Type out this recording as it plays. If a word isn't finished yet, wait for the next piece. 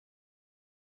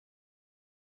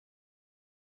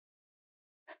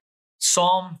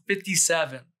Psalm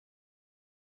 57.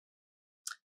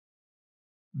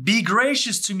 Be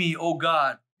gracious to me, O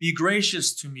God, be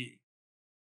gracious to me.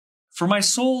 For my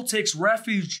soul takes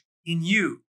refuge in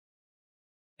you,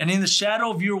 and in the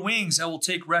shadow of your wings I will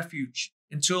take refuge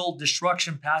until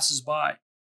destruction passes by.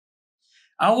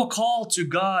 I will call to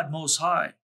God Most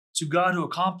High, to God who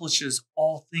accomplishes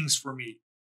all things for me.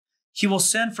 He will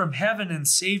send from heaven and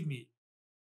save me.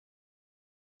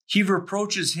 He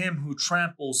reproaches him who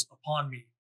tramples upon me.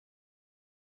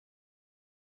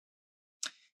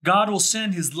 God will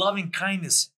send his loving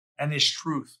kindness and his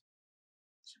truth.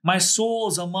 My soul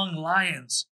is among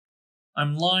lions.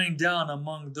 I'm lying down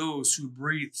among those who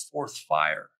breathe forth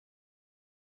fire.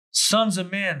 Sons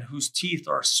of men whose teeth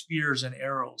are spears and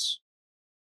arrows,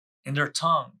 and their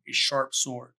tongue a sharp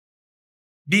sword.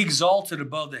 Be exalted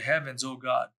above the heavens, O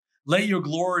God. Let your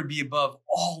glory be above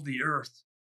all the earth.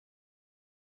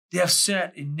 They have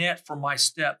set a net for my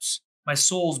steps. My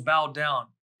soul's bowed down.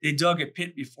 They dug a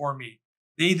pit before me.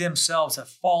 They themselves have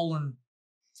fallen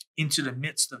into the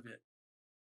midst of it.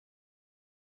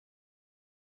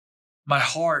 My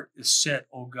heart is set,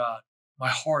 O God. My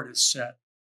heart is set.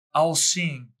 I will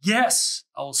sing. Yes,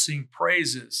 I will sing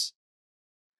praises.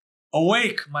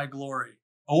 Awake, my glory.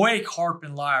 Awake, harp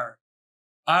and lyre.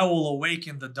 I will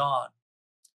awaken the dawn.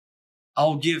 I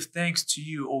will give thanks to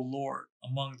you, O Lord,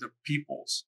 among the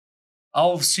peoples. I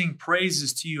will sing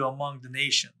praises to you among the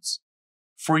nations.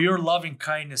 For your loving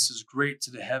kindness is great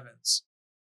to the heavens,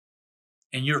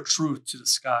 and your truth to the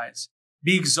skies.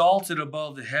 Be exalted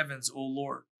above the heavens, O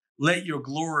Lord. Let your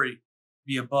glory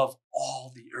be above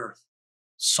all the earth.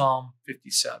 Psalm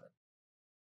 57.